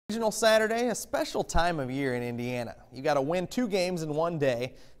Regional Saturday, a special time of year in Indiana. You got to win 2 games in one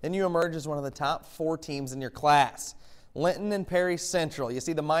day, then you emerge as one of the top 4 teams in your class. Linton and Perry Central. You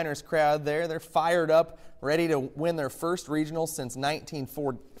see the Miners crowd there. They're fired up, ready to win their first regional since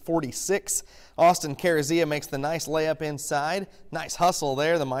 1946. Austin Carazia makes the nice layup inside. Nice hustle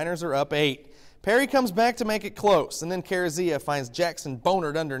there. The Miners are up 8. Perry comes back to make it close, and then Carazia finds Jackson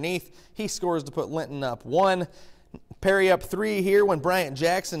Bonard underneath. He scores to put Linton up 1. Perry up 3 here when Bryant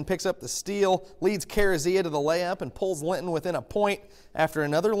Jackson picks up the steal, leads Carazia to the layup and pulls Linton within a point. After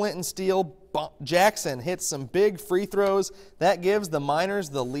another Linton steal, Jackson hits some big free throws. That gives the Miners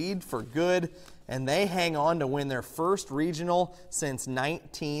the lead for good, and they hang on to win their first regional since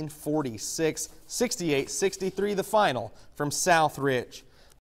 1946. 68-63 the final from Southridge.